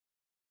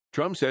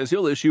Trump says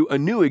he'll issue a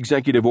new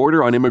executive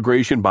order on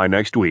immigration by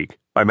next week.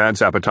 By Matt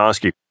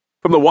Zapotosky.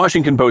 From the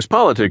Washington Post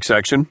Politics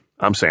section,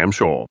 I'm Sam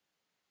Scholl.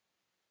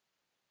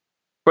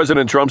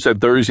 President Trump said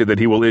Thursday that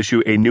he will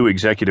issue a new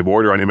executive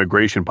order on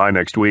immigration by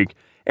next week,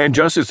 and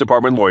Justice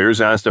Department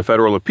lawyers asked a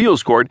federal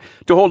appeals court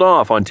to hold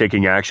off on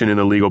taking action in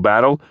the legal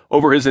battle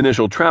over his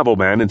initial travel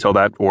ban until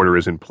that order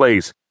is in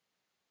place.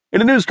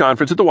 In a news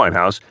conference at the White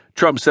House,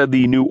 Trump said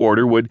the new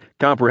order would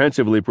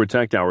comprehensively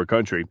protect our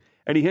country,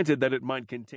 and he hinted that it might contain